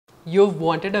You've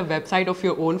wanted a website of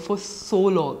your own for so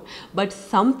long, but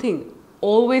something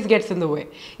always gets in the way.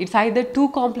 It's either too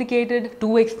complicated,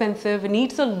 too expensive,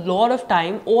 needs a lot of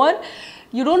time, or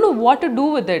you don't know what to do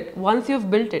with it once you've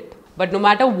built it. But no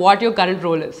matter what your current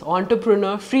role is,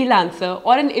 entrepreneur, freelancer,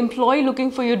 or an employee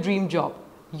looking for your dream job,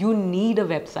 you need a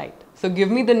website. So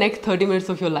give me the next 30 minutes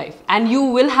of your life and you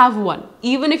will have one,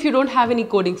 even if you don't have any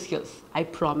coding skills. I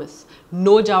promise.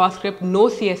 No JavaScript, no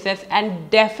CSS, and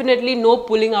definitely no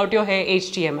pulling out your hair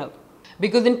HTML.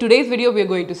 Because in today's video, we are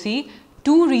going to see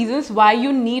 2 reasons why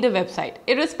you need a website,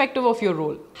 irrespective of your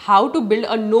role. How to build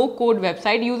a no-code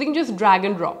website using just drag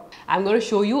and drop. I'm going to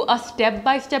show you a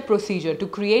step-by-step procedure to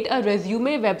create a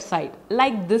resume website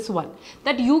like this one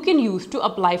that you can use to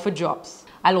apply for jobs.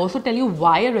 I'll also tell you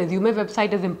why a resume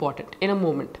website is important in a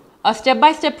moment. A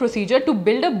step-by-step procedure to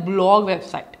build a blog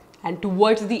website. And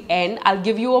towards the end, I'll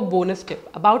give you a bonus tip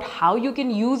about how you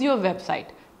can use your website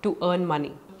to earn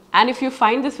money. And if you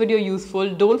find this video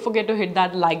useful, don't forget to hit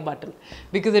that like button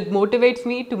because it motivates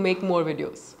me to make more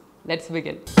videos. Let's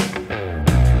begin.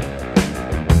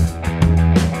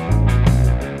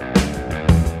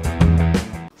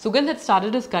 Sugandh had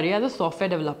started his career as a software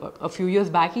developer. A few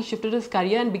years back, he shifted his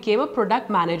career and became a product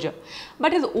manager.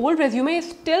 But his old resume is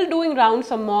still doing rounds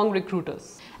among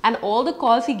recruiters. And all the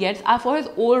calls he gets are for his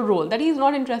old role that he's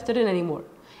not interested in anymore.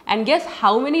 And guess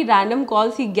how many random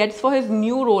calls he gets for his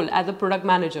new role as a product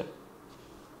manager?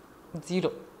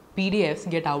 0. PDFs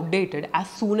get outdated as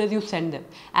soon as you send them.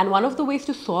 And one of the ways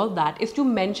to solve that is to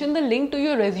mention the link to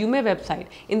your resume website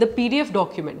in the PDF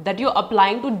document that you're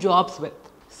applying to jobs with.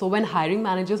 So when hiring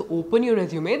managers open your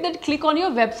resume, they'll click on your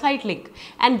website link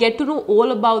and get to know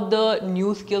all about the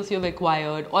new skills you've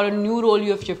acquired or a new role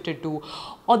you have shifted to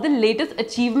or the latest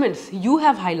achievements you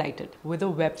have highlighted. With a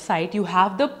website, you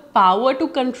have the power to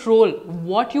control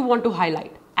what you want to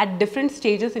highlight at different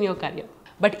stages in your career.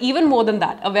 But even more than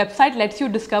that, a website lets you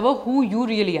discover who you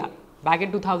really are. Back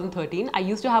in 2013, I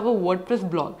used to have a WordPress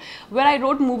blog where I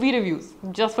wrote movie reviews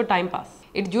just for time pass.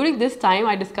 It's during this time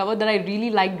I discovered that I really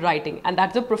liked writing, and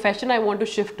that's the profession I want to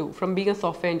shift to from being a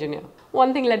software engineer.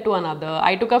 One thing led to another.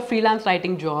 I took up freelance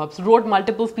writing jobs, wrote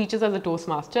multiple speeches as a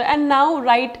Toastmaster, and now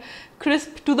write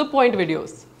crisp to the point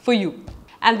videos for you.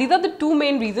 And these are the 2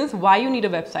 main reasons why you need a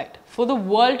website. For the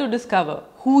world to discover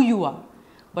who you are,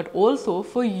 but also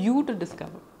for you to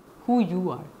discover who you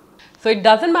are. So it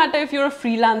doesn't matter if you're a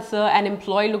freelancer, an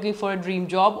employee looking for a dream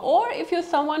job, or if you're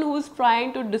someone who is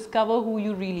trying to discover who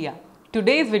you really are.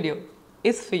 Today's video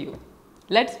is for you.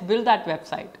 Let's build that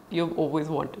website you've always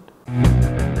wanted.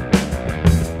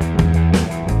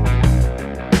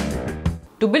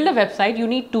 To build a website, you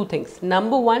need 2 things.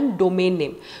 Number 1, domain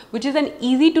name, which is an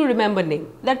easy to remember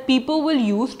name that people will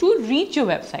use to reach your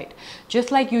website.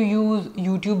 Just like you use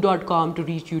youtube.com to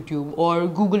reach YouTube or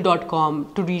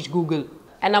google.com to reach Google.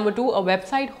 And number 2, a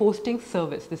website hosting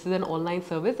service. This is an online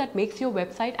service that makes your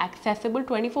website accessible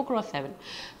 24/7.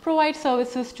 Provides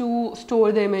services to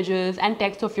store the images and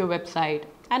text of your website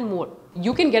and more.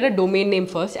 You can get a domain name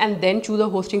first and then choose a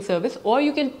hosting service, or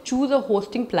you can choose a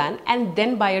hosting plan and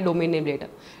then buy a domain name later.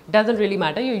 Doesn't really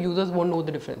matter, your users won't know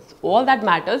the difference. All that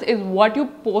matters is what you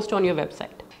post on your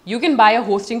website. You can buy a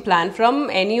hosting plan from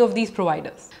any of these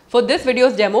providers. For this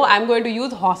video's demo, I'm going to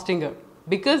use Hostinger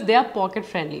because they are pocket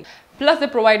friendly. Plus they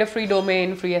provide a free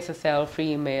domain, free SSL,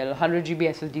 free email, 100 GB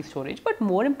SSD storage. But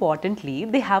more importantly,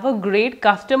 they have a great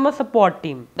customer support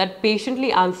team that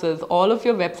patiently answers all of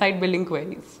your website building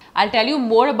queries. I'll tell you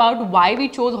more about why we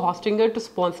chose Hostinger to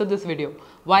sponsor this video,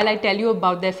 while I tell you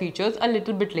about their features a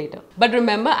little bit later. But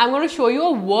remember, I'm going to show you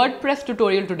a WordPress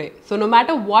tutorial today. So no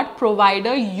matter what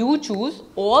provider you choose,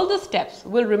 all the steps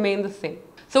will remain the same.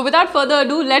 So without further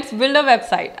ado, let's build a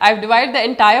website. I've divided the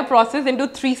entire process into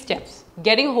 3 steps.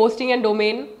 Getting hosting and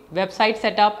domain, website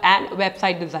setup, and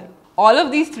website design. All of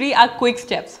these 3 are quick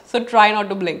steps, so try not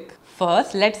to blink.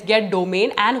 First, let's get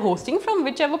domain and hosting from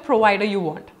whichever provider you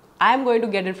want. I'm going to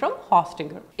get it from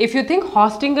Hostinger. If you think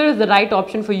Hostinger is the right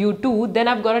option for you too, then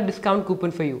I've got a discount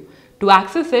coupon for you. To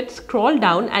access it, scroll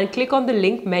down and click on the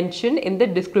link mentioned in the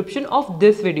description of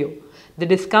this video. The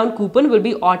discount coupon will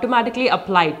be automatically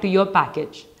applied to your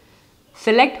package.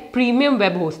 Select Premium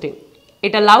Web Hosting.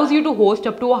 It allows you to host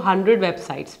up to 100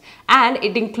 websites and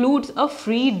it includes a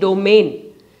free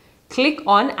domain. Click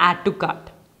on Add to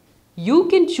Cart. You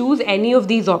can choose any of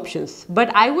these options, but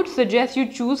I would suggest you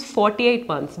choose 48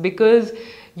 months because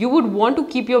you would want to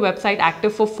keep your website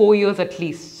active for 4 years at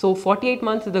least. So 48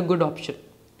 months is a good option.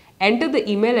 Enter the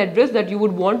email address that you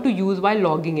would want to use while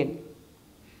logging in.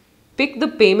 Pick the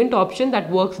payment option that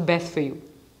works best for you.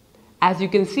 As you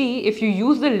can see, if you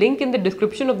use the link in the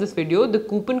description of this video, the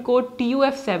coupon code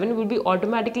TUF7 will be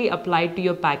automatically applied to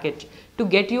your package to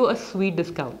get you a sweet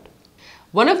discount.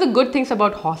 One of the good things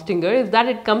about Hostinger is that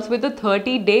it comes with a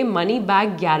 30-day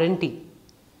money-back guarantee.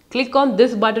 Click on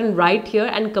this button right here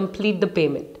and complete the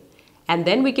payment. And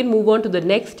then we can move on to the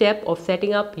next step of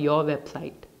setting up your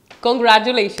website.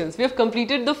 Congratulations, we have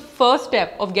completed the first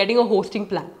step of getting a hosting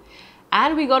plan.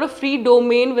 And we got a free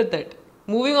domain with it.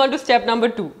 Moving on to step number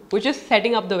 2, which is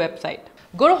setting up the website.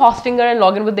 Go to Hostinger and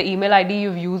log in with the email ID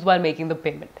you've used while making the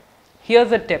payment.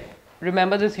 Here's a tip.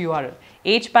 Remember this URL,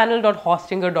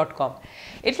 hpanel.hostinger.com.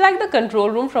 It's like the control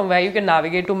room from where you can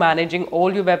navigate to managing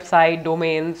all your website,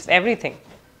 domains, everything.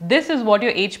 This is what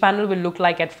your hpanel will look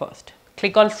like at first.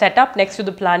 Click on Setup next to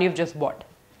the plan you've just bought.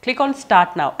 Click on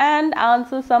Start Now and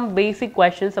answer some basic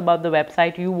questions about the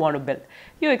website you want to build,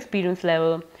 your experience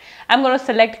level. I'm going to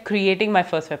select Creating my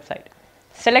first website.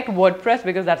 Select WordPress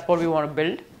because that's what we want to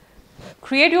build.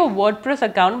 Create your WordPress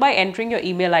account by entering your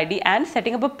email ID and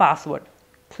setting up a password.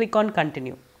 Click on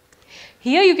Continue.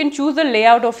 Here you can choose the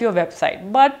layout of your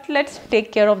website, but let's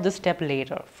take care of this step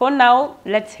later. For now,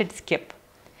 let's hit Skip.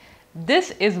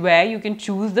 This is where you can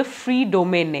choose the free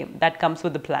domain name that comes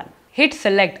with the plan. Hit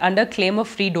Select under Claim a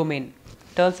free domain.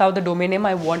 Turns out the domain name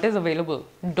I want is available.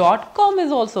 .com is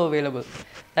also available.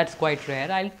 That's quite rare.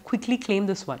 I'll quickly claim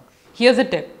this one. Here's a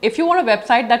tip. If you want a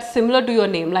website that's similar to your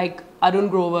name, like Arun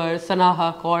Grover,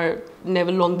 Sanahak or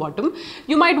Neville Longbottom,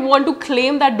 you might want to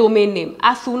claim that domain name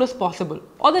as soon as possible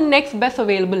or the next best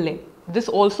available name. This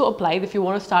also applies if you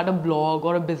want to start a blog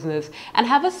or a business and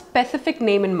have a specific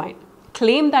name in mind.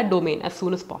 Claim that domain as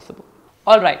soon as possible.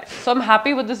 Alright, so I'm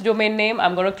happy with this domain name.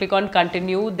 I'm going to click on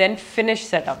Continue, then Finish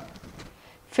Setup.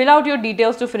 Fill out your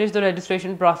details to finish the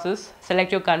registration process.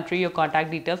 Select your country, your contact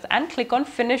details and click on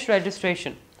Finish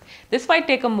Registration. This might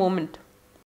take a moment,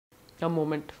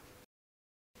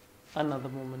 another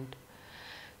moment,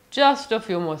 just a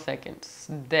few more seconds.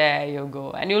 There you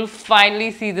go. And you'll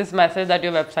finally see this message that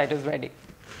your website is ready.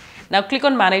 Now click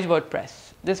on Manage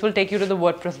WordPress. This will take you to the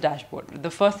WordPress dashboard.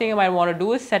 The first thing you might want to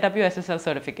do is set up your SSL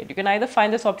certificate. You can either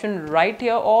find this option right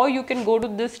here or you can go to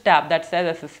this tab that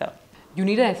says SSL. You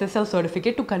need an SSL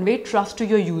certificate to convey trust to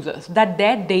your users that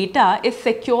their data is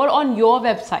secure on your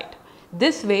website.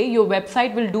 This way, your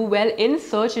website will do well in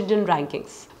search engine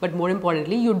rankings. But more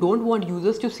importantly, you don't want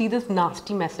users to see this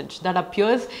nasty message that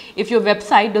appears if your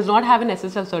website does not have an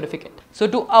SSL certificate. So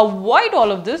to avoid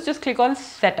all of this, just click on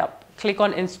Setup. Click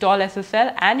on Install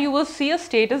SSL and you will see a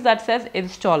status that says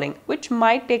Installing, which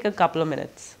might take a couple of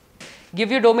minutes. Give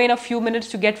your domain a few minutes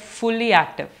to get fully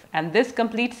active. And this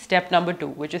completes step number 2,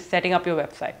 which is setting up your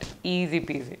website. Easy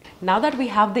peasy. Now that we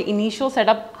have the initial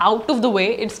setup out of the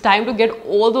way, it's time to get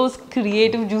all those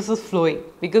creative juices flowing.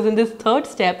 Because in this third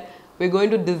step, we're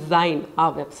going to design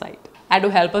our website. And to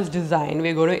help us design,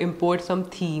 we're going to import some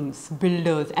themes,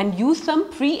 builders, and use some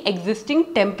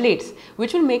pre-existing templates,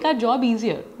 which will make our job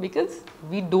easier because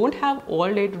we don't have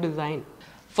all day to design.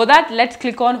 For that, let's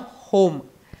click on Home.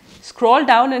 Scroll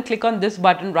down and click on this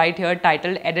button right here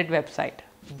titled Edit Website.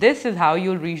 This is how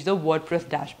you'll reach the WordPress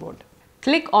dashboard.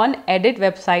 Click on Edit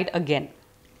Website again.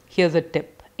 Here's a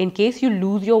tip. In case you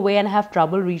lose your way and have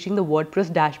trouble reaching the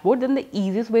WordPress dashboard, then the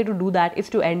easiest way to do that is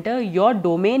to enter your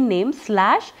domain name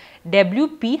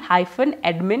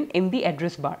 /wp-admin in the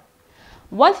address bar.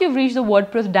 Once you've reached the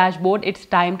WordPress dashboard, it's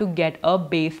time to get a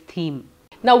base theme.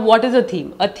 Now, what is a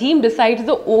theme? A theme decides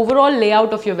the overall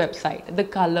layout of your website, the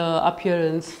color,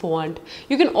 appearance, font.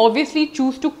 You can obviously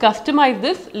choose to customize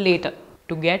this later.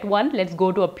 To get one, let's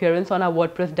go to Appearance on our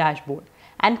WordPress dashboard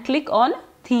and click on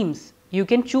Themes. You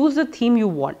can choose the theme you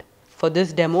want. For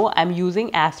this demo, I'm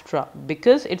using Astra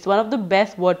because it's one of the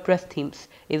best WordPress themes.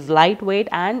 It's lightweight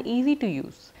and easy to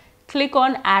use. Click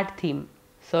on Add Theme.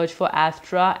 Search for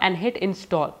Astra and hit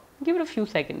Install. Give it a few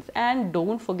seconds and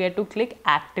don't forget to click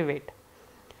Activate.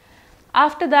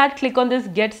 After that, click on this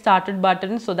Get Started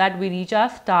button so that we reach our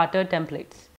starter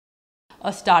templates.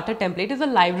 A starter template is a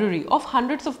library of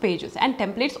hundreds of pages and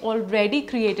templates already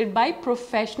created by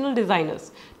professional designers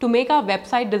to make our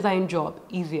website design job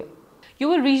easier. You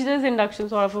will reach this induction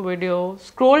sort of a video.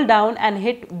 Scroll down and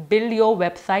hit Build Your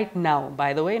Website Now.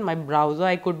 By the way, in my browser,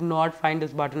 I could not find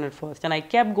this button at first and I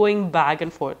kept going back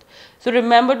and forth. So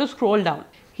remember to scroll down.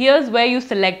 Here's where you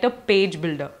select a page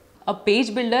builder. A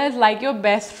page builder is like your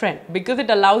best friend because it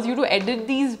allows you to edit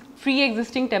these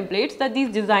pre-existing templates that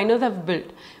these designers have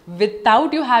built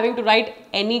without you having to write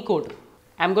any code.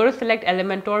 I'm going to select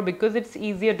Elementor because it's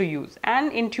easier to use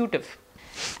and intuitive.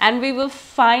 And we will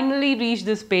finally reach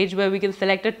this page where we can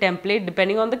select a template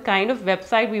depending on the kind of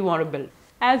website we want to build.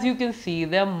 As you can see,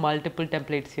 there are multiple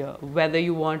templates here, whether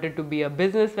you want it to be a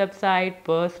business website,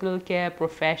 personal care,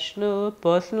 professional,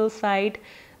 personal site,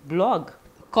 blog.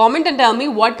 Comment and tell me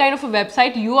what kind of a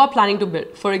website you are planning to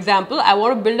build. For example, I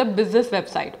want to build a business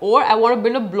website or I want to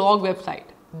build a blog website.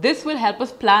 This will help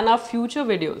us plan our future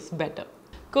videos better.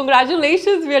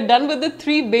 Congratulations, we are done with the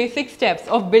 3 basic steps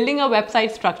of building a website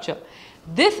structure.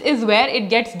 This is where it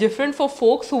gets different for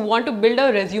folks who want to build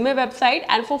a resume website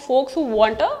and for folks who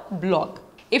want a blog.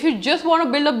 If you just want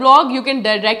to build a blog, you can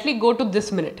directly go to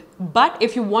this minute. But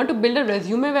if you want to build a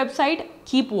resume website,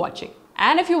 keep watching.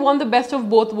 And if you want the best of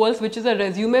both worlds, which is a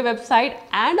resume website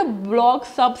and a blog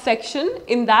subsection,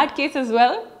 in that case as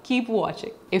well, keep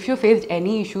watching. If you faced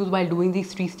any issues while doing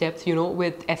these 3 steps,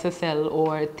 with SSL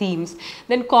or themes,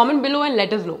 then comment below and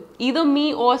let us know. Either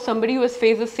me or somebody who has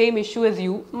faced the same issue as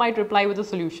you might reply with a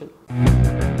solution.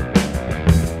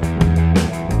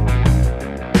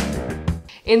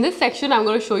 In this section, I'm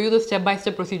going to show you the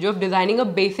step-by-step procedure of designing a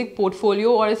basic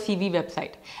portfolio or a CV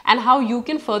website and how you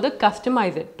can further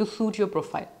customize it to suit your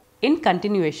profile. In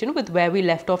continuation with where we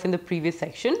left off in the previous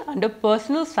section, under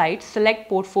personal site, select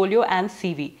portfolio and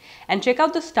CV and check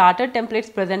out the starter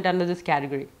templates present under this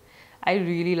category. I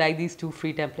really like these 2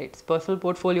 free templates. Personal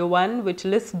portfolio 1, which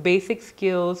lists basic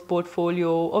skills,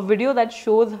 portfolio, a video that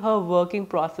shows her working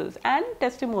process and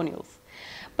testimonials.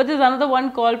 But there's another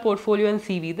one called portfolio and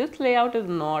CV. This layout is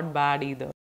not bad either.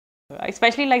 I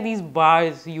especially like these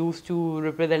bars used to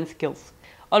represent skills.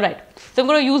 Alright, so I'm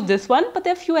going to use this one, but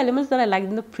there are a few elements that I liked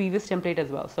in the previous template as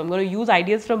well. So I'm going to use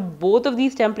ideas from both of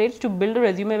these templates to build a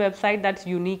resume website that's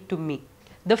unique to me.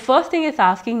 The first thing it's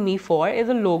asking me for is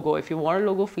a logo. If you want a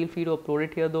logo, feel free to upload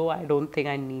it here though. I don't think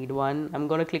I need one. I'm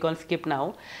going to click on skip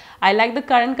now. I like the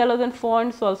current colors and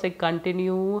fonts, so I'll say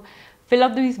continue. Fill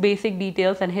up these basic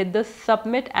details and hit the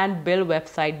submit and build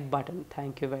website button.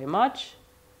 Thank you very much.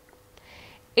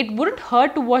 It wouldn't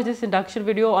hurt to watch this induction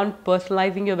video on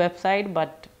personalizing your website,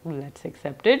 but let's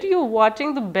accept it. You're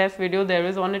watching the best video there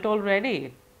is on it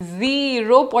already.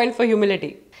 0 point for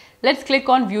humility. Let's click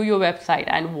on view your website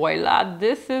and voila,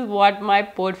 this is what my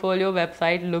portfolio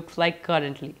website looks like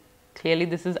currently. Clearly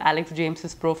this is Alex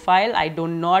James's profile. I do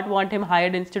not want him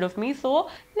hired instead of me,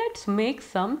 so let's make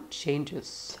some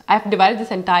changes. I've divided this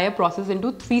entire process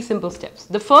into 3 simple steps.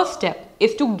 The first step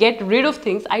is to get rid of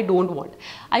things I don't want.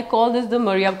 I call this the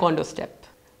Maria Kondo step.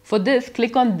 For this,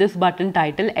 click on this button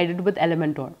titled Edit with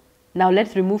Elementor. Now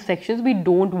let's remove sections we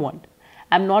don't want.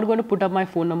 I'm not going to put up my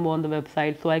phone number on the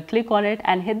website, so I click on it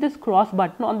and hit this cross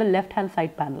button on the left hand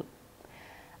side panel.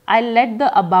 I let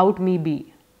the About Me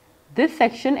be. This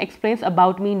section explains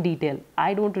about me in detail.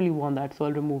 I don't really want that, so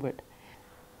I'll remove it.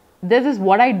 There's this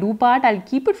what I do part. I'll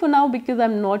keep it for now because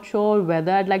I'm not sure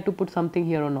whether I'd like to put something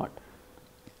here or not.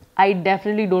 I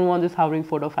definitely don't want this hovering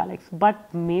photo of Alex,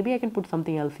 but maybe I can put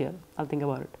something else here. I'll think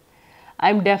about it.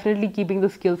 I'm definitely keeping the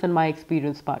skills and my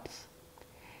experience parts.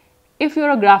 If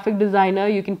you're a graphic designer,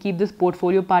 you can keep this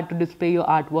portfolio part to display your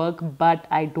artwork, but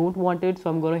I don't want it, so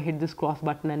I'm going to hit this cross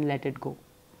button and let it go.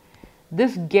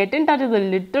 This get in touch is a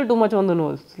little too much on the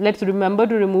nose. Let's remember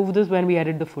to remove this when we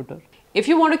edit the footer. If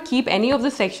you want to keep any of the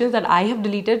sections that I have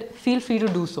deleted, feel free to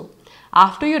do so.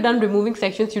 After you're done removing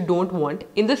sections you don't want,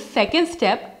 in the second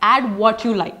step, add what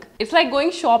you like. It's like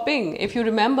going shopping. If you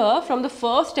remember from the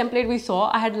first template we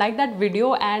saw, I had liked that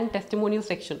video and testimonial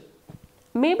section.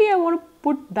 Maybe I want to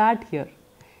put that here.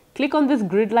 Click on this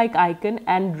grid-like icon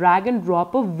and drag and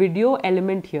drop a video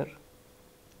element here.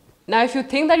 Now, if you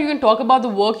think that you can talk about the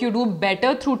work you do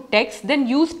better through text, then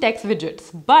use text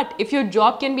widgets. But if your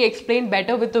job can be explained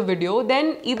better with a video,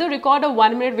 then either record a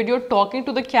 1-minute video talking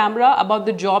to the camera about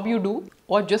the job you do,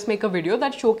 or just make a video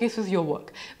that showcases your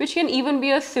work, which can even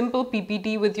be a simple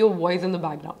PPT with your voice in the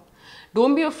background.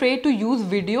 Don't be afraid to use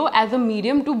video as a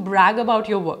medium to brag about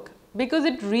your work, because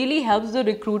it really helps the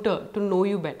recruiter to know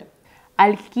you better.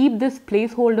 I'll keep this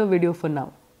placeholder video for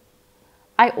now.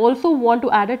 I also want to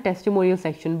add a testimonial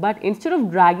section, but instead of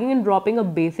dragging and dropping a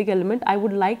basic element, I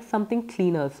would like something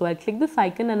cleaner. So I'll click this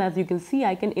icon and as you can see,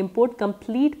 I can import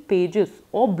complete pages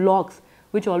or blocks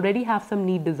which already have some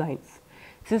neat designs.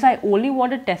 Since I only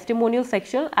want a testimonial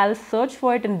section, I'll search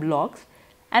for it in blocks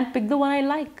and pick the one I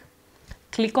like.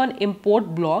 Click on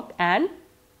import block and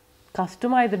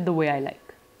customize it the way I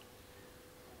like.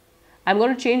 I'm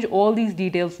going to change all these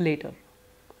details later.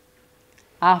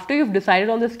 After you've decided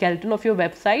on the skeleton of your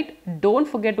website, don't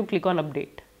forget to click on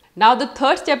update. Now the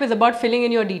third step is about filling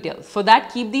in your details. For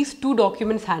that, keep these 2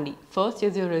 documents handy. First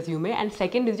is your resume and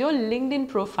second is your LinkedIn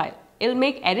profile. It'll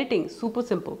make editing super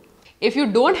simple. If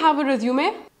you don't have a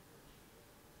resume,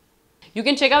 You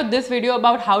can check out this video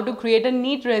about how to create a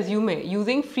neat resume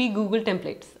using free Google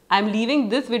templates. I'm leaving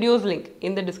this video's link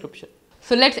in the description.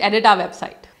 So let's edit our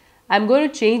website. I'm going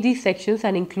to change these sections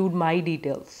and include my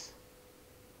details.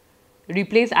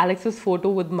 Replace Alex's photo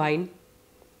with mine.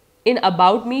 In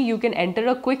About Me, you can enter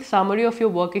a quick summary of your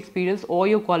work experience or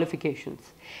your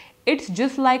qualifications. It's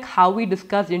just like how we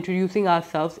discussed introducing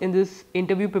ourselves in this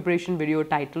interview preparation video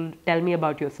titled Tell Me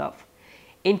About Yourself.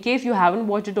 In case you haven't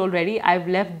watched it already, I've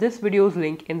left this video's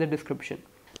link in the description.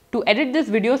 To edit this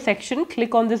video section,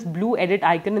 click on this blue edit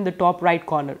icon in the top right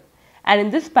corner. And in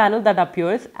this panel that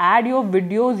appears, add your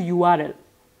video's URL.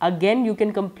 Again, you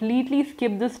can completely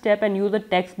skip this step and use the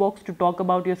text box to talk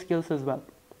about your skills as well.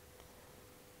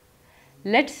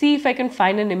 Let's see if I can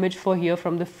find an image for here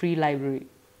from the free library.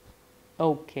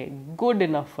 Okay, good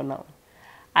enough for now.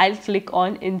 I'll click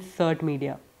on Insert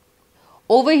Media.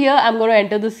 Over here, I'm going to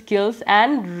enter the skills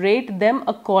and rate them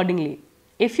accordingly.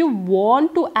 If you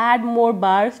want to add more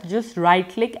bars, just right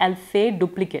click and say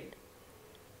duplicate.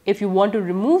 If you want to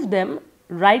remove them,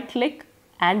 right click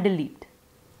and delete.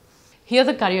 Here's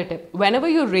a career tip. Whenever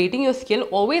you're rating your skill,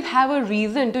 always have a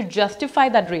reason to justify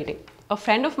that rating. A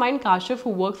friend of mine, Kashyap, who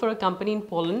works for a company in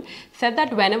Poland, said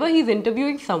that whenever he's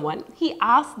interviewing someone, he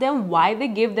asks them why they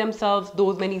give themselves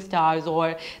those many stars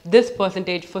or this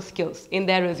percentage for skills in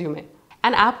their resume.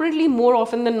 And apparently, more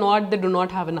often than not, they do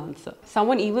not have an answer.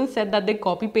 Someone even said that they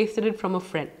copy-pasted it from a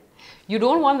friend. You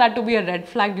don't want that to be a red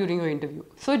flag during your interview.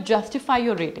 So justify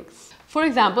your ratings. For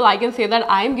example, I can say that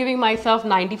I am giving myself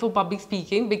 90 for public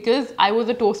speaking because I was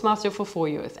a Toastmaster for 4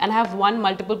 years and have won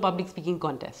multiple public speaking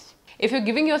contests. If you're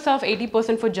giving yourself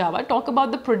 80% for Java, talk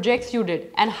about the projects you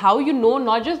did and how you know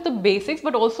not just the basics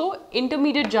but also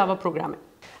intermediate Java programming.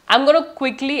 I'm going to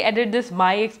quickly edit this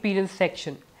My Experience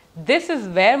section. This is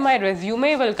where my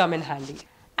resume will come in handy.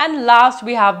 And last,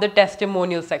 we have the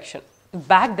testimonial section.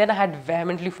 Back then, I had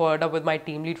vehemently followed up with my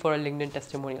team lead for a LinkedIn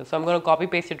testimonial. So I'm going to copy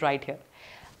paste it right here.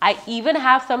 I even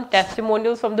have some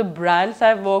testimonials from the brands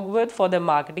I've worked with for their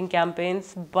marketing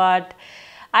campaigns, but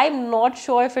I'm not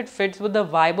sure if it fits with the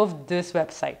vibe of this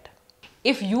website.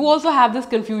 If you also have this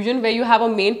confusion where you have a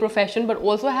main profession but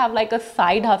also have like a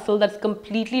side hustle that's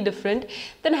completely different,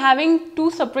 then having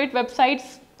two separate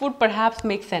websites would perhaps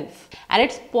make sense. And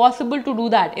it's possible to do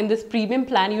that in this premium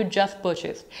plan you just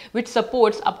purchased, which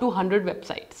supports up to 100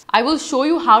 websites. I will show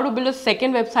you how to build a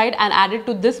second website and add it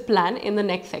to this plan in the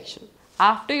next section.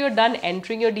 After you're done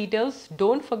entering your details,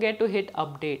 don't forget to hit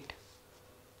update.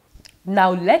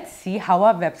 Now let's see how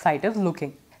our website is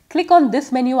looking. Click on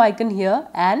this menu icon here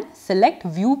and select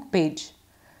View Page.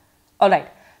 Alright,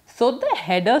 so the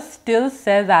header still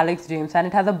says Alex James and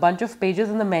it has a bunch of pages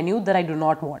in the menu that I do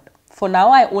not want. For now,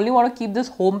 I only want to keep this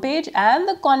home page and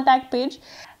the contact page,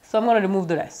 so I'm going to remove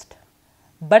the rest.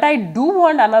 But I do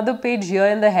want another page here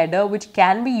in the header which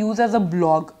can be used as a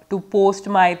blog to post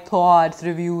my thoughts,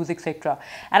 reviews, etc.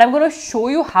 And I'm going to show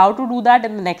you how to do that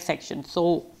in the next section,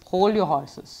 so hold your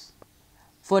horses.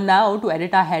 For now, to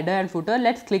edit our header and footer,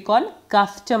 let's click on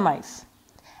Customize.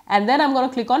 And then I'm going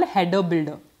to click on Header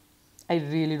Builder. I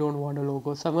really don't want a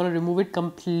logo, so I'm going to remove it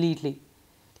completely.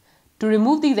 To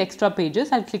remove these extra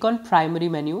pages, I'll click on Primary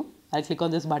Menu. I'll click on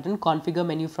this button, Configure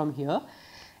Menu from here.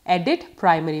 Edit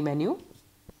Primary Menu.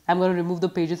 I'm going to remove the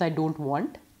pages I don't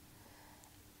want.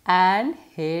 And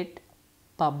hit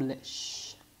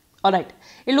Publish. Alright,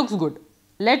 it looks good.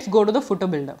 Let's go to the Footer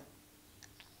Builder.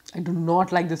 I do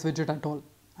not like this widget at all.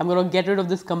 I'm going to get rid of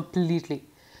this completely.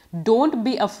 Don't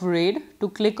be afraid to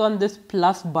click on this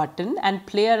plus button and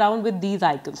play around with these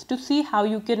icons to see how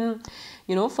you can,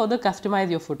 further customize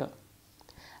your footer.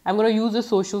 I'm going to use the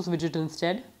socials widget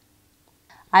instead.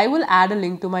 I will add a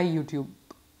link to my YouTube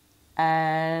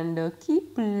and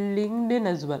keep LinkedIn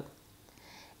as well.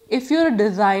 If you're a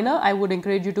designer, I would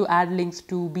encourage you to add links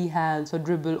to Behance or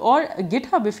Dribbble or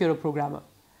GitHub if you're a programmer.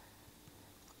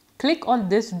 Click on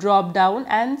this drop down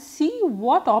and see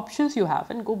what options you have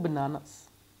and go bananas.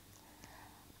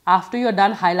 After you're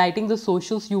done highlighting the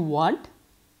socials you want,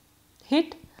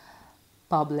 hit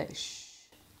Publish.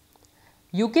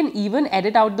 You can even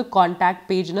edit out the contact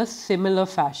page in a similar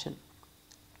fashion.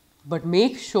 But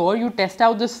make sure you test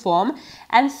out this form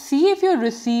and see if you're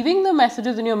receiving the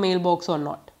messages in your mailbox or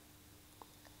not.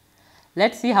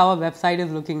 Let's see how our website is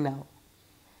looking now.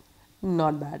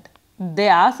 Not bad.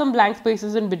 There are some blank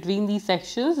spaces in between these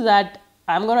sections that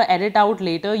I'm going to edit out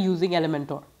later using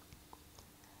Elementor.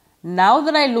 Now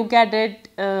that I look at it,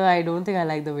 I don't think I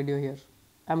like the video here.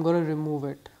 I'm going to remove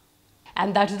it.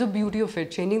 And that is the beauty of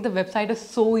it. Changing the website is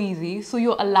so easy. So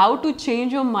you're allowed to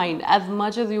change your mind as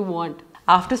much as you want.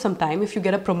 After some time, if you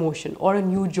get a promotion or a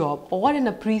new job or an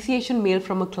appreciation mail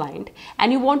from a client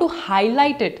and you want to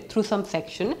highlight it through some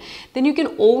section, then you can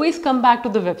always come back to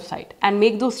the website and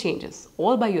make those changes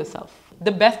all by yourself.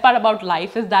 The best part about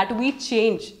life is that we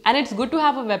change, and it's good to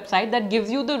have a website that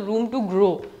gives you the room to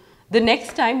grow. The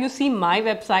next time you see my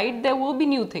website, there will be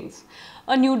new things,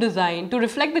 a new design to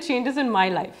reflect the changes in my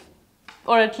life.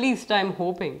 Or at least I'm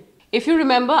hoping. If you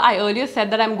remember, I earlier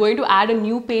said that I'm going to add a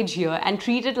new page here and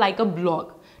treat it like a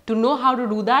blog. To know how to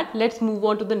do that, let's move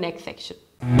on to the next section.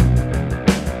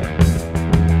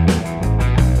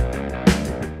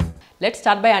 Let's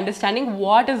start by understanding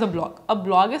what is a blog. A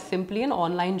blog is simply an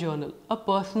online journal, a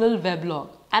personal weblog,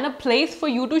 and a place for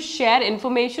you to share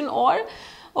information or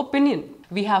opinion.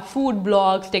 We have food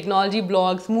blogs, technology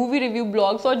blogs, movie review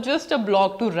blogs, or just a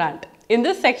blog to rant. In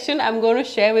this section, I'm going to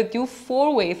share with you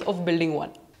 4 ways of building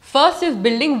one. First is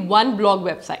building one blog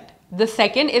website. The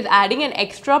second is adding an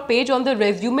extra page on the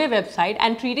resume website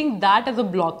and treating that as a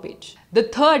blog page. The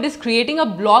third is creating a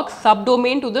blog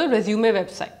subdomain to the resume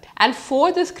website. And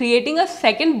fourth is creating a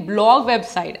second blog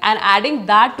website and adding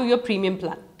that to your premium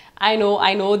plan. I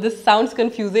know this sounds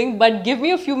confusing, but give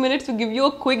me a few minutes to give you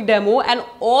a quick demo and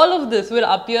all of this will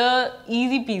appear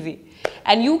easy peasy.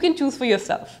 And you can choose for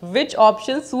yourself which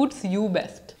option suits you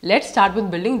best. Let's start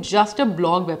with building just a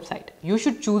blog website. You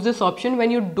should choose this option when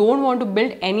you don't want to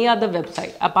build any other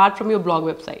website apart from your blog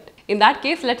website. In that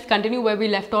case, let's continue where we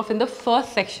left off in the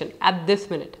first section at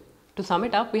this minute. To sum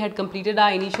it up, we had completed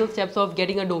our initial steps of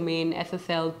getting a domain,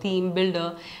 SSL, theme,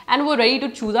 builder, and were ready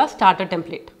to choose our starter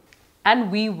template.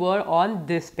 And we were on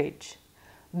this page.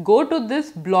 Go to this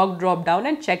blog drop down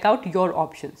and check out your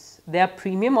options. There are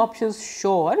premium options,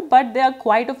 sure, but there are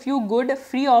quite a few good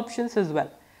free options as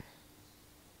well.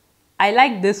 I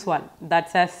like this one that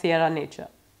says Sierra Nature.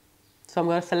 So I'm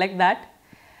going to select that.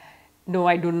 No,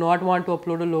 I do not want to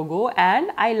upload a logo, and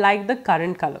I like the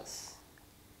current colors.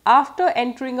 After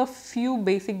entering a few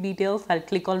basic details, I'll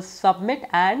click on submit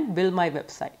and build my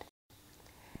website.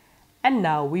 And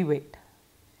now we wait.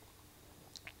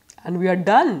 And we are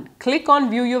done. Click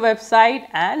on view your website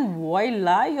and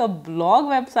voila, your blog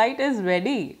website is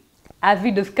ready. As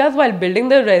we discussed while building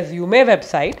the resume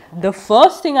website, the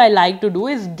first thing I like to do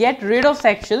is get rid of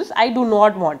sections I do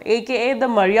not want, aka the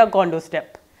Maria Kondo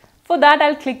step. For that,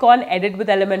 I'll click on edit with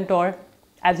Elementor.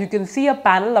 As you can see, a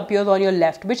panel appears on your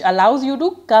left which allows you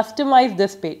to customize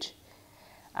this page.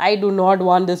 I do not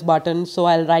want this button, so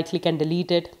I'll right click and delete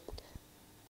it.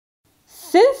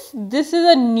 Since this is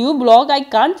a new blog, I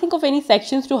can't think of any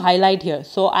sections to highlight here.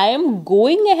 So I am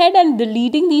going ahead and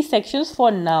deleting these sections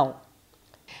for now.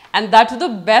 And that's the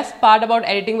best part about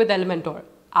editing with Elementor.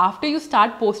 After you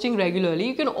start posting regularly,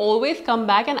 you can always come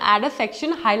back and add a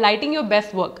section highlighting your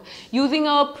best work using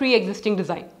a pre-existing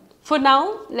design. For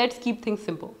now, let's keep things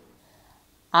simple.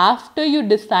 After you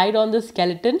decide on the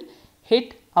skeleton,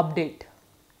 hit update.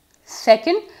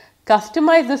 Second,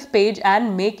 customize this page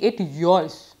and make it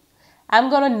yours. I'm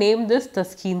going to name this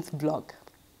Taskeen's blog.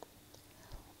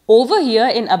 Over here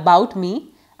in About Me,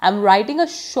 I'm writing a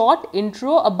short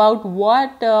intro about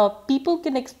what people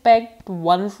can expect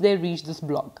once they reach this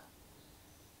blog.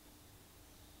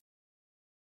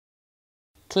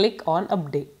 Click on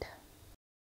update.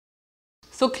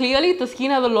 So clearly Taskeen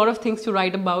has a lot of things to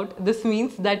write about. This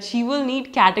means that she will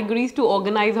need categories to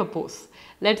organize her posts.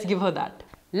 Let's give her that.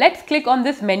 Let's click on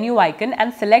this menu icon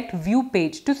and select view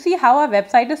page to see how our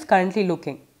website is currently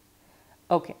looking.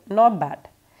 Okay, not bad.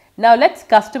 Now let's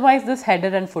customize this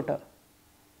header and footer.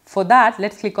 For that,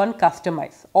 let's click on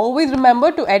customize. Always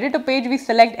remember, to edit a page, we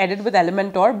select edit with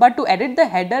Elementor, but to edit the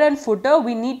header and footer,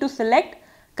 we need to select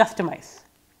customize.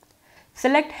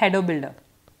 Select header builder.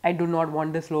 I do not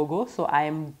want this logo, so I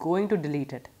am going to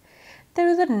delete it. There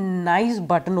is a nice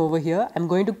button over here. I'm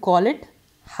going to call it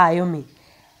Hire Me.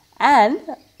 And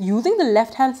using the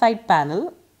left hand side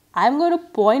panel, I'm going to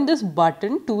point this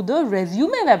button to the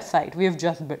resume website we have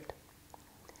just built.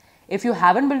 If you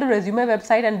haven't built a resume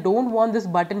website and don't want this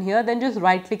button here, then just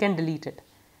right click and delete it.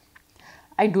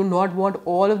 I do not want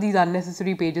all of these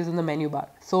unnecessary pages in the menu bar.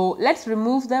 So let's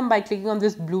remove them by clicking on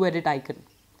this blue edit icon.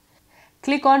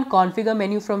 Click on configure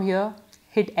menu from here,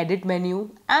 hit edit menu,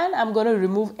 and I'm going to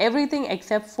remove everything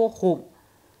except for home.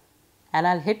 And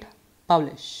I'll hit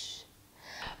publish.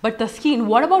 But Taskeen,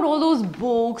 what about all those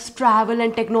books, travel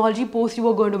and technology posts you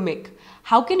are going to make?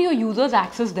 How can your users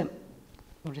access them?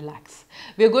 Relax.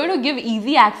 We are going to give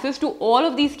easy access to all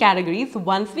of these categories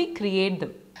once we create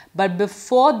them. But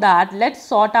before that, let's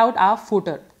sort out our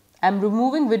footer. I'm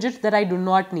removing widgets that I do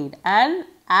not need and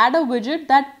add a widget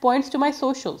that points to my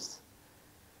socials.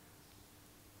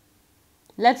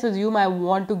 Let's assume I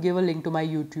want to give a link to my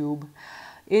YouTube.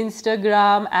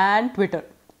 Instagram and Twitter.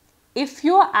 If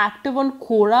you're active on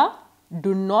Quora,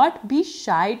 do not be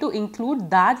shy to include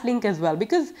that link as well,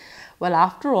 because, well,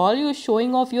 after all, you're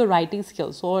showing off your writing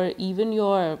skills or even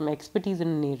your expertise in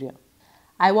an area.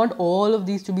 I want all of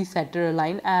these to be center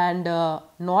aligned and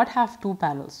not have two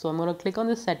panels. So I'm going to click on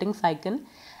the settings icon,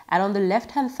 and on the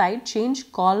left hand side,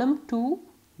 change column to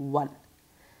 1.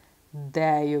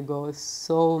 There you go.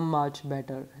 So much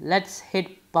better. Let's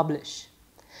hit publish.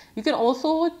 You can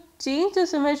also change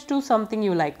this image to something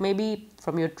you like, maybe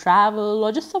from your travel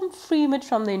or just some free image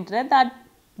from the internet that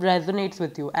resonates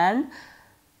with you, and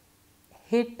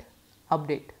hit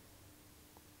update.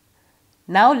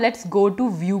 Now let's go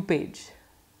to view page.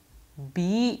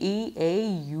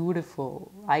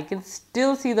 Beautiful. I can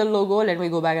still see the logo. Let me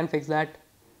go back and fix that.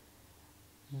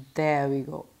 There we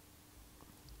go.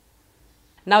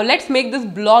 Now let's make this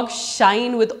blog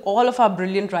shine with all of our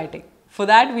brilliant writing. For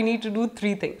that, we need to do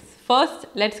 3 things. First,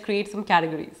 let's create some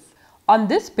categories. On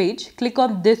this page, click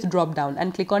on this drop down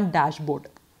and click on dashboard.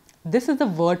 This is the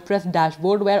WordPress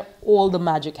dashboard where all the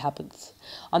magic happens.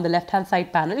 On the left hand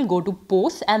side panel, go to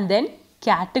posts and then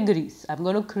categories. I'm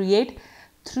going to create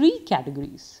 3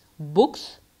 categories: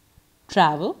 books,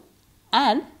 travel,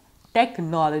 and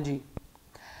technology.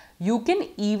 You can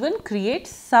even create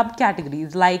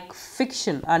subcategories like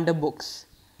fiction under books.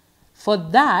 For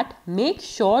that, make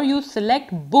sure you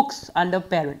select books under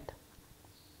parent.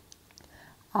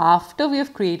 After we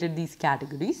have created these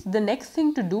categories, the next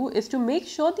thing to do is to make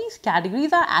sure these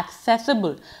categories are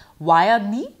accessible via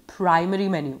the primary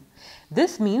menu.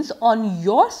 This means on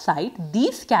your site,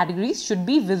 these categories should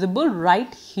be visible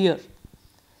right here.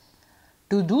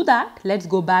 To do that, let's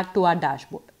go back to our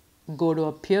dashboard. Go to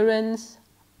Appearance,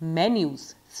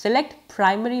 Menus, select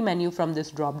Primary Menu from this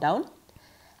drop down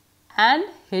and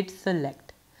hit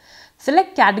Select.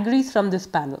 Select Categories from this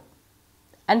panel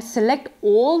and select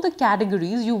all the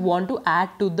categories you want to add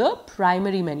to the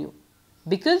primary menu.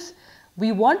 Because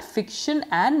we want fiction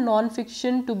and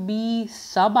non-fiction to be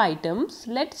sub-items,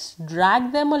 let's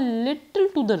drag them a little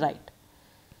to the right.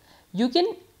 You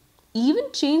can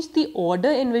even change the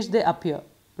order in which they appear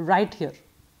right here.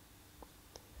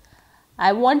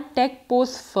 I want tech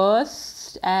posts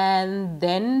first and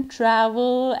then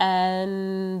travel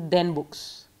and then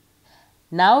books.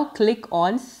 Now click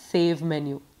on Save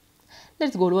menu.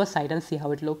 Let's go to a site and see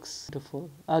how it looks. Beautiful.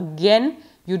 Again,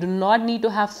 you do not need to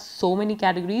have so many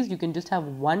categories. You can just have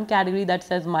one category that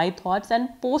says my thoughts and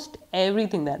post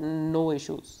everything there, no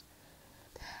issues.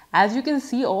 As you can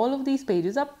see, all of these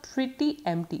pages are pretty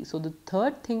empty. So the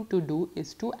third thing to do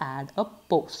is to add a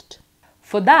post.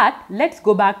 For that, let's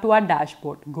go back to our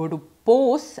dashboard. Go to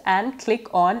posts and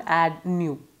click on add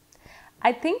new.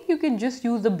 I think you can just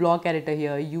use the block editor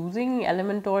here. Using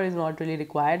Elementor is not really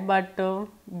required, but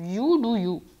you do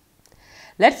you.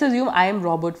 Let's assume I am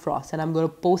Robert Frost and I'm going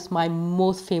to post my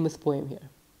most famous poem here.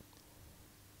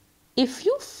 If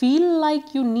you feel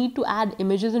like you need to add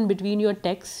images in between your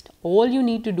text, all you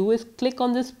need to do is click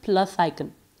on this plus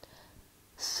icon.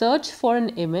 Search for an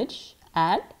image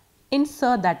and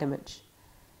insert that image.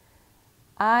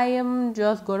 I am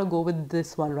just going to go with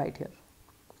this one right here.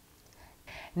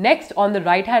 Next, on the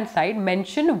right hand side,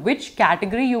 mention which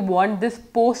category you want this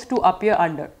post to appear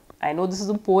under. I know this is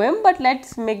a poem, but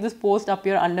let's make this post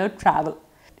appear under travel.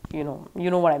 You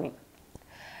know what I mean.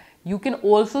 You can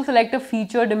also select a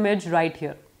featured image right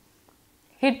here.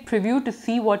 Hit preview to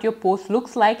see what your post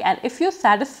looks like, and if you're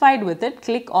satisfied with it,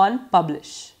 click on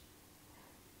publish.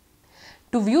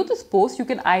 To view this post, you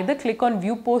can either click on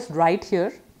view post right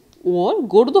here or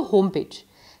go to the home page.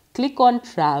 Click on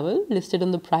travel listed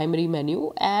in the primary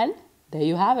menu and there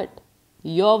you have it.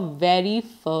 Your very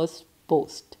first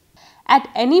post. At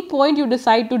any point you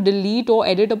decide to delete or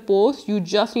edit a post, you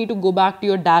just need to go back to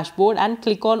your dashboard and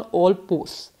click on all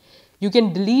posts. You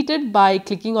can delete it by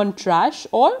clicking on trash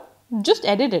or just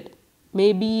edit it.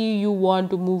 Maybe you want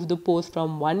to move the post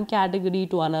from one category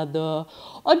to another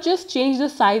or just change the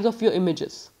size of your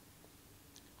images.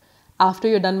 After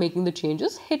you're done making the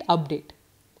changes, hit update.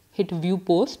 Hit view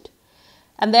post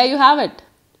and there you have it.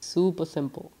 Super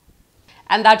simple.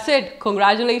 And that's it.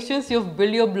 Congratulations, you've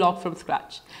built your blog from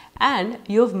scratch and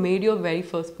you've made your very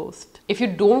first post. If you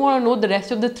don't want to know the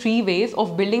rest of the 3 ways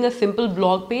of building a simple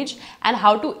blog page and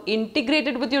how to integrate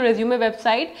it with your resume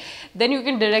website, then you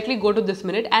can directly go to this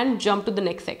minute and jump to the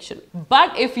next section.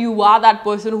 But if you are that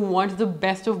person who wants the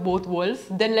best of both worlds,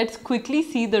 then let's quickly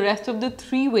see the rest of the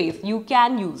 3 ways you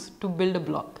can use to build a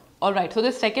blog. Alright, so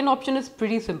the second option is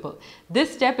pretty simple.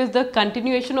 This step is the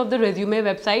continuation of the resume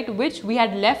website which we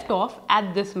had left off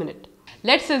at this minute.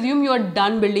 Let's assume you are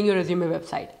done building your resume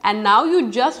website and now you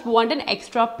just want an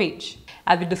extra page.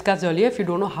 As we discussed earlier, if you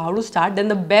don't know how to start, then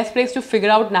the best place to figure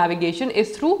out navigation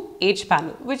is through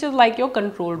hpanel, which is like your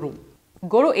control room.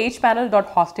 Go to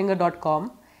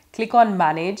hpanel.hostinger.com, click on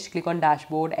manage, click on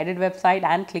dashboard, edit website,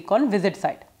 and click on visit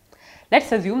site.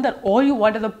 Let's assume that all you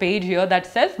want is a page here that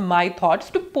says my thoughts,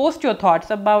 to post your thoughts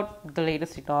about the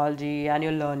latest technology and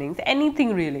your learnings,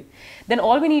 anything really. Then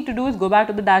all we need to do is go back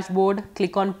to the dashboard,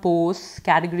 click on posts,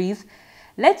 categories.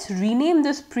 Let's rename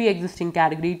this pre-existing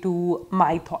category to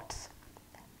my thoughts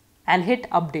and hit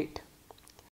update.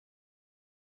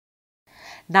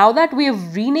 Now that we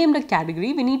have renamed a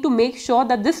category, we need to make sure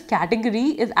that this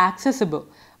category is accessible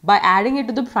by adding it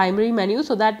to the primary menu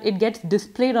so that it gets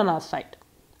displayed on our site.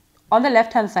 On the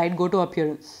left hand side, go to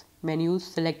appearance, menus,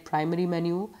 select primary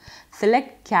menu,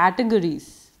 select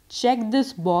categories. Check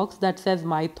this box that says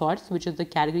my thoughts, which is the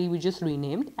category we just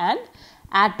renamed, and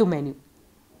add to menu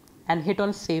and hit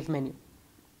on save menu.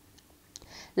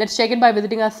 Let's check it by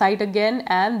visiting our site again,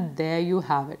 and there you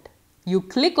have it. You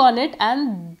click on it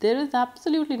and there is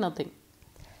absolutely nothing.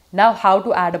 Now how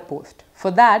to add a post? For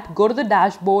that, go to the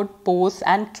dashboard, posts,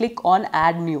 and click on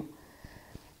add new.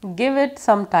 Give it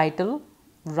some title.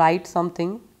 Write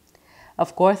something.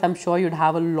 Of course, I'm sure you'd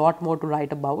have a lot more to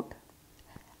write about.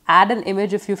 Add an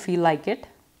image if you feel like it.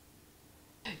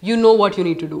 You know what you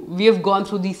need to do. We have gone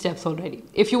through these steps already.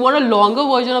 If you want a longer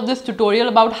version of this tutorial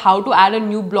about how to add a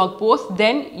new blog post,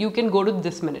 then you can go to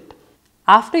this minute.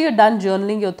 After you're done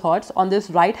journaling your thoughts, on this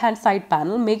right hand side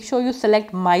panel, make sure you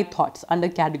select my thoughts under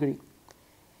category.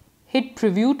 Hit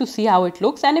preview to see how it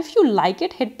looks, and if you like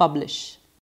it, hit publish.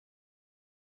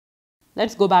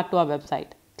 Let's go back to our website.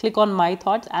 Click on my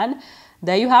thoughts and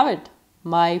there you have it,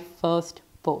 my first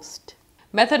post.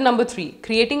 Method number 3,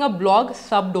 creating a blog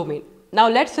subdomain. Now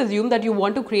let's assume that you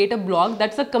want to create a blog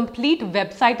that's a complete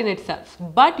website in itself,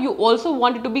 but you also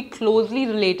want it to be closely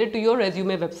related to your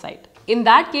resume website. In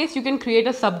that case, you can create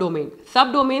a subdomain.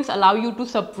 Subdomains allow you to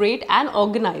separate and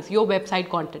organize your website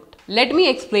content. Let me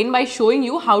explain by showing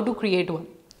you how to create one.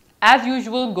 As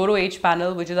usual, go to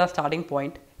hpanel, which is our starting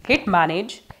point. Hit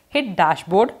manage. Hit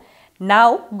dashboard.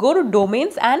 Now go to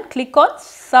domains and click on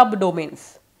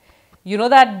subdomains. You know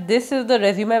that this is the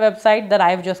resume website that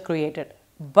I've just created,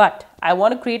 but I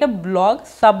want to create a blog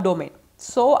subdomain.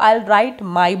 So I'll write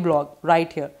my blog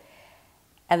right here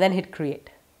and then hit create.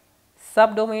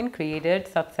 Subdomain created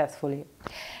successfully.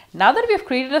 Now that we have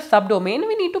created a subdomain,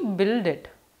 we need to build it.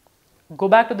 Go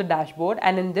back to the dashboard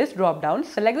and in this drop down,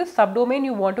 select the subdomain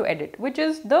you want to edit, which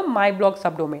is the my blog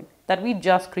subdomain that we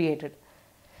just created.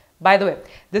 By the way,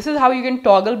 this is how you can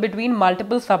toggle between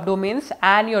multiple subdomains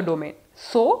and your domain.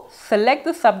 So select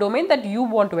the subdomain that you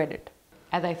want to edit.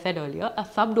 As I said earlier, a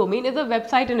subdomain is a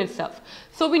website in itself.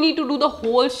 So we need to do the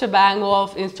whole shebang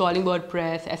of installing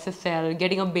WordPress, SSL,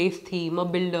 getting a base theme, a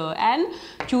builder, and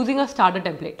choosing a starter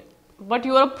template. But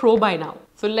you are a pro by now.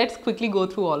 So let's quickly go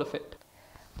through all of it.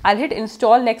 I'll hit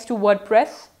install next to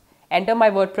WordPress, enter my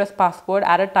WordPress password,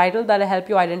 add a title that will help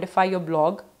you identify your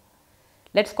blog.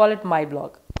 Let's call it my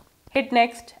blog. Hit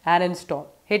next and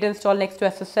install. Hit install next to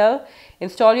SSL.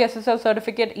 Install your SSL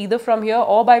certificate either from here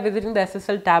or by visiting the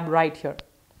SSL tab right here.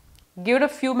 Give it a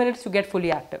few minutes to get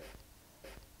fully active.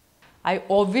 I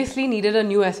obviously needed a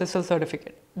new SSL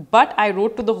certificate, but I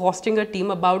wrote to the Hostinger team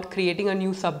about creating a new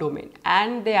subdomain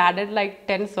and they added like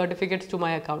 10 certificates to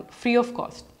my account, free of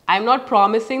cost. I'm not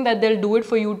promising that they'll do it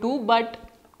for you too, but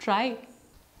try.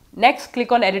 Next,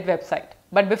 click on edit website.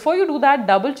 But before you do that,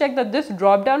 double check that this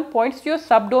drop down points to your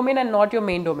subdomain and not your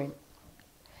main domain.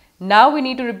 Now we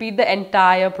need to repeat the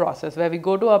entire process where we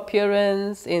go to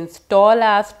appearance, install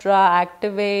Astra,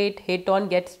 activate, hit on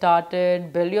get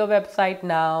started, build your website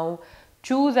now,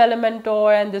 choose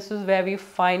Elementor, and this is where we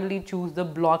finally choose the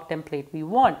blog template we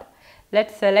want.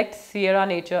 Let's select Sierra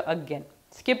Nature again.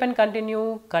 Skip and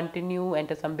continue,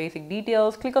 enter some basic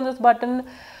details, click on this button,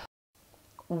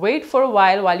 wait for a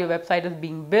while your website is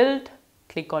being built.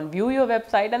 Click on view your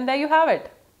website and there you have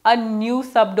it. A new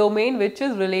subdomain which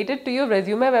is related to your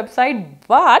resume website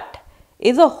but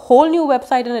is a whole new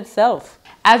website in itself.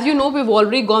 As you know, we've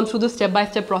already gone through the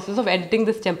step-by-step process of editing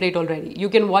this template already. You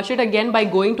can watch it again by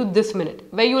going to this minute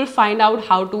where you will find out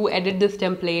how to edit this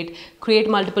template, create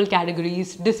multiple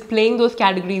categories, displaying those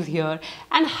categories here,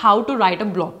 and how to write a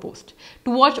blog post.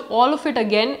 To watch all of it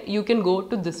again, you can go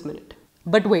to this minute.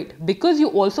 But wait, because you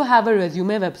also have a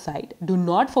resume website, do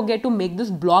not forget to make this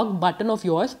blog button of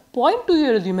yours point to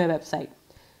your resume website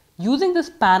using this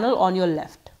panel on your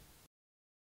left.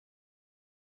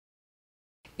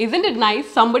 Isn't it nice?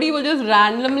 Somebody will just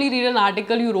randomly read an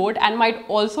article you wrote and might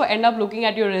also end up looking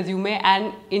at your resume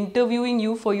and interviewing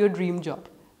you for your dream job.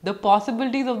 The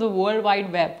possibilities of the World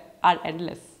Wide Web are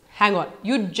endless. Hang on,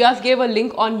 you just gave a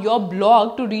link on your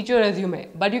blog to reach your resume,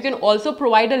 but you can also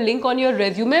provide a link on your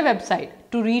resume website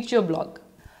to reach your blog.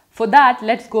 For that,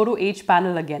 let's go to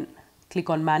HPanel again. Click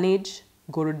on Manage,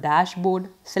 go to Dashboard,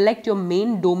 select your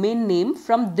main domain name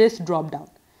from this drop-down.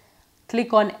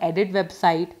 Click on Edit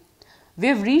Website. We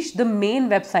have reached the main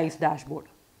website's dashboard.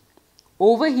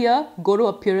 Over here, go to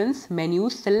Appearance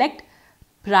menu, select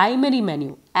Primary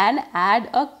menu and add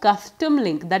a custom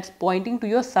link that's pointing to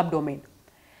your subdomain.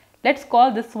 Let's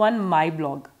call this one My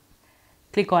Blog.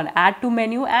 Click on Add to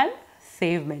menu and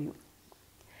Save menu.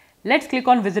 Let's click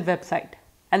on Visit Website.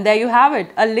 And there you have it,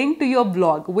 a link to your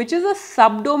blog, which is a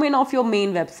subdomain of your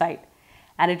main website.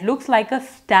 And it looks like a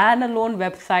standalone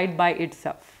website by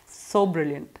itself. So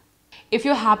brilliant. If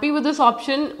you're happy with this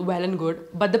option, well and good.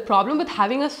 But the problem with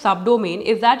having a subdomain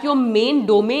is that your main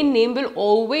domain name will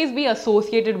always be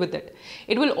associated with it.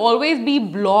 It will always be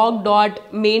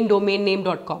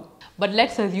blog.maindomainname.com. But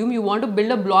let's assume you want to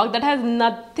build a blog that has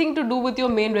nothing to do with your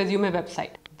main resume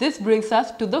website. This brings us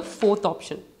to the fourth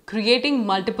option, creating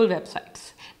multiple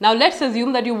websites. Now let's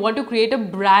assume that you want to create a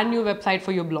brand new website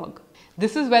for your blog.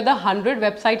 This is where the 100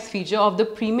 websites feature of the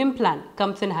premium plan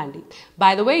comes in handy.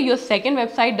 By the way, your second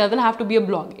website doesn't have to be a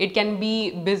blog. It can be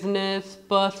business,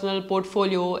 personal,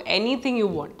 portfolio, anything you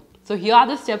want. So here are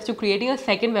the steps to creating a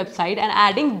second website and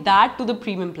adding that to the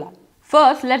premium plan.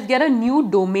 First, let's get a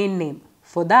new domain name.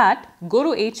 For that, go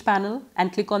to HPanel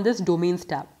and click on this Domains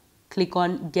tab. Click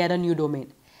on Get a New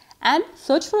Domain and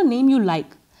search for a name you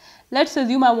like. Let's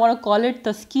assume I want to call it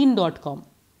taskeen.com.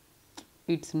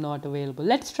 It's not available.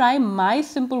 Let's try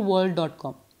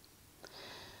mysimpleworld.com.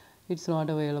 It's not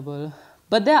available.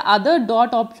 But there are other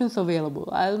dot options available.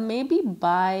 I'll maybe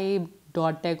buy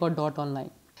 .tech or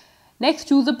 .online. Next,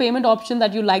 choose the payment option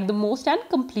that you like the most and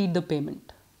complete the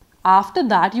payment. After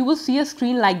that, you will see a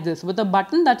screen like this with a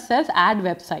button that says Add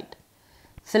Website.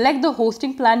 Select the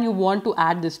hosting plan you want to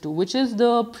add this to, which is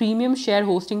the premium share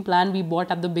hosting plan we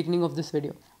bought at the beginning of this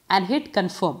video, and hit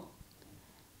Confirm.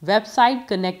 Website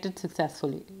connected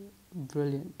successfully.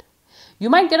 Brilliant. You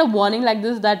might get a warning like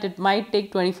this that it might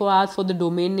take 24 hours for the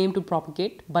domain name to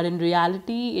propagate, but in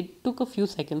reality, it took a few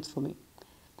seconds for me.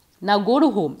 Now go to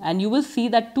Home and you will see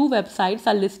that two websites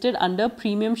are listed under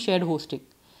Premium Shared Hosting.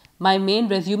 My main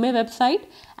resume website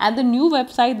and the new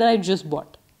website that I just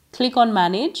bought. Click on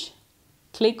Manage,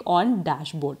 click on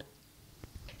Dashboard.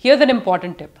 Here's an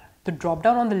important tip. The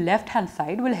drop-down on the left-hand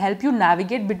side will help you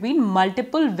navigate between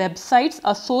multiple websites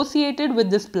associated with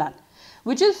this plan,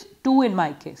 which is 2 in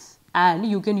my case. And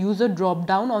you can use a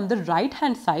drop-down on the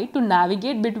right-hand side to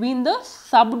navigate between the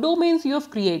subdomains you have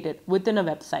created within a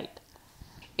website.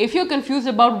 If you're confused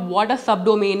about what a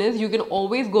subdomain is, you can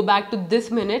always go back to this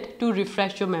minute to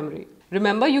refresh your memory.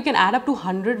 Remember, you can add up to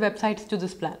 100 websites to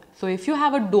this plan. So if you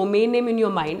have a domain name in your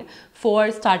mind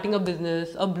for starting a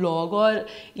business, a blog, or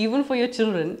even for your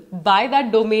children, buy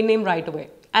that domain name right away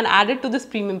and add it to this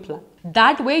premium plan.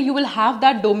 That way you will have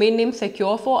that domain name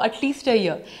secure for at least a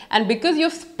year. And because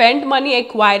you've spent money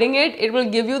acquiring it, it will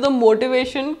give you the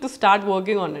motivation to start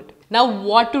working on it. Now,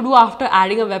 what to do after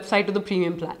adding a website to the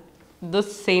premium plan? The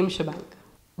same shebang.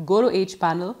 Go to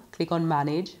HPanel, click on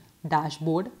Manage,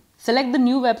 Dashboard. Select the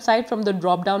new website from the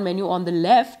drop-down menu on the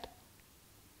left.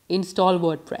 Install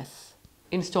WordPress.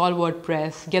 Install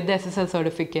WordPress, get the SSL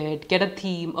certificate, get a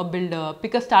theme, a builder,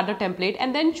 pick a starter template,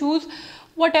 and then choose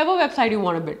whatever website you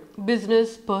want to build.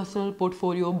 Business, personal,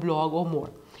 portfolio, blog, or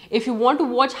more. If you want to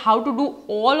watch how to do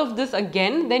all of this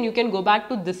again, then you can go back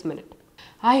to this minute.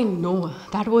 I know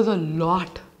that was a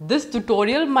lot. This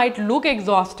tutorial might look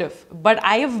exhaustive, but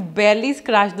I have barely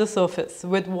scratched the surface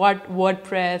with what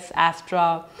WordPress,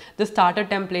 Astra, the starter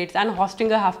templates and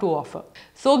Hostinger have to offer.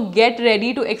 So get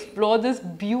ready to explore this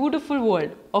beautiful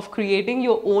world of creating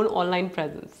your own online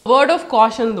presence. Word of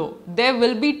caution though, there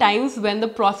will be times when the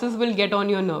process will get on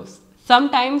your nerves.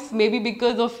 Sometimes, maybe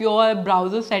because of your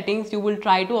browser settings, you will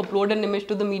try to upload an image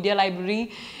to the media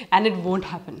library and it won't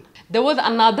happen. There was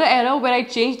another error where I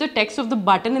changed the text of the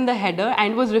button in the header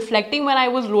and was reflecting when I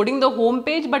was loading the home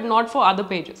page but not for other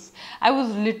pages. I was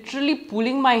literally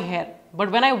pulling my hair, but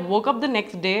when I woke up the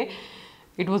next day,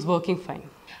 it was working fine.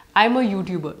 I'm a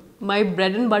YouTuber. My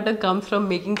bread and butter comes from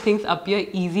making things appear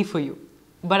easy for you.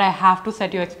 But I have to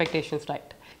set your expectations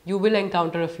right. You will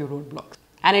encounter a few roadblocks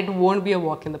and it won't be a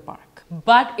walk in the park.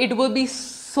 But it will be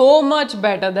so much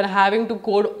better than having to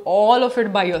code all of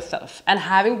it by yourself and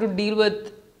having to deal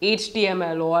with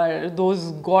HTML or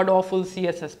those god-awful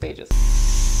CSS pages.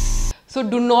 So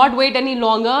do not wait any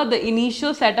longer. The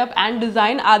initial setup and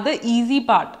design are the easy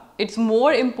part. It's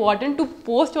more important to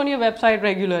post on your website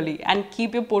regularly and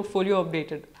keep your portfolio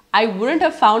updated. I wouldn't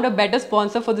have found a better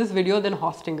sponsor for this video than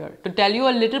Hostinger. To tell you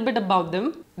a little bit about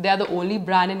them, they are the only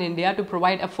brand in India to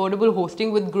provide affordable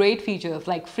hosting with great features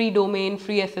like free domain,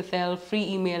 free SSL, free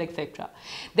email, etc.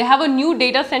 They have a new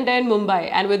data center in Mumbai,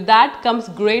 and with that comes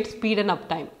great speed and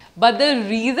uptime. But the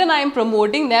reason I am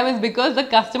promoting them is because the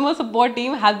customer support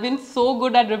team has been so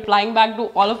good at replying back to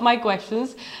all of my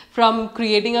questions, from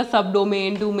creating a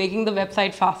subdomain to making the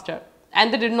website faster.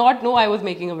 And they did not know I was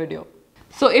making a video.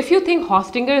 So if you think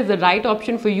Hostinger is the right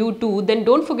option for you too, then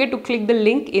don't forget to click the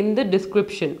link in the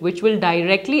description, which will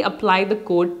directly apply the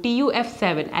code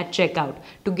TUF7 at checkout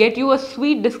to get you a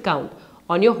sweet discount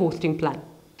on your hosting plan.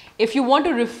 If you want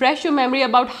to refresh your memory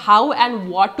about how and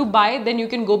what to buy, then you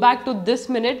can go back to this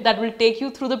minute that will take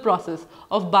you through the process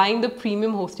of buying the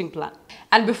premium hosting plan.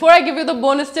 And before I give you the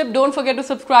bonus tip, don't forget to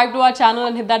subscribe to our channel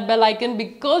and hit that bell icon,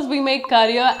 because we make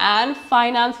career and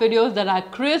finance videos that are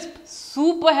crisp,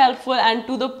 super helpful and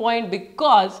to the point,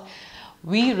 because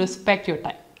we respect your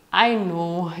time. I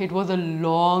know it was a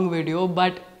long video,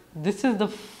 but this is the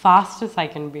fastest I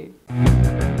can be.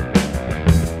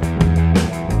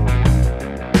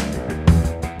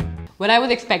 When I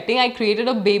was expecting, I created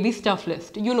a baby stuff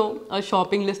list, you know, a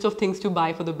shopping list of things to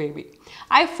buy for the baby.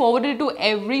 I forwarded it to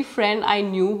every friend I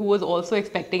knew who was also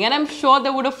expecting, and I'm sure they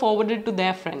would have forwarded it to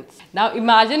their friends. Now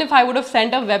imagine if I would have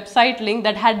sent a website link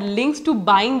that had links to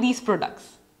buying these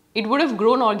products. It would have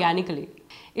grown organically.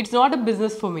 It's not a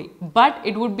business for me, but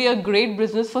it would be a great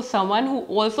business for someone who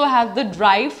also has the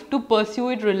drive to pursue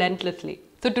it relentlessly.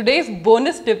 So today's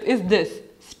bonus tip is this: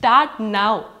 start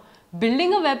now.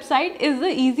 Building a website is the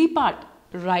easy part.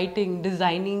 Writing,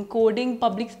 designing, coding,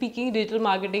 public speaking, digital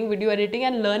marketing, video editing,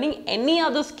 and learning any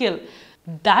other skill,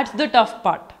 that's the tough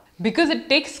part, because it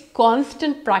takes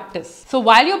constant practice. So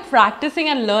while you're practicing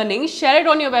and learning, share it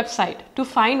on your website to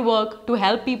find work, to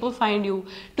help people find you,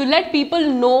 to let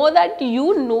people know that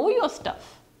you know your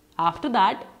stuff. After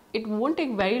that, it won't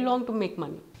take very long to make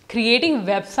money. Creating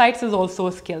websites is also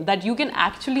a skill that you can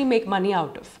actually make money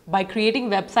out of by creating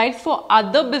websites for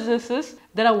other businesses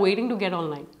that are waiting to get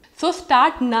online. So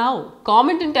start now.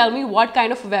 Comment and tell me what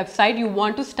kind of website you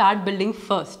want to start building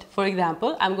first. For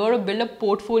example, I'm going to build a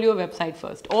portfolio website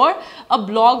first, or a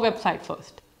blog website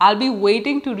first. I'll be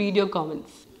waiting to read your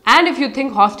comments. And if you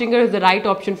think Hostinger is the right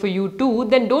option for you too,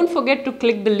 then don't forget to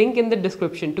click the link in the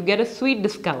description to get a sweet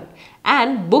discount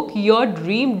and book your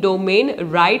dream domain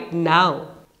right now.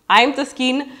 I'm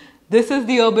Taskeen, this is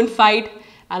The Urban Fight,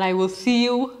 and I will see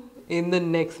you in the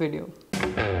next video.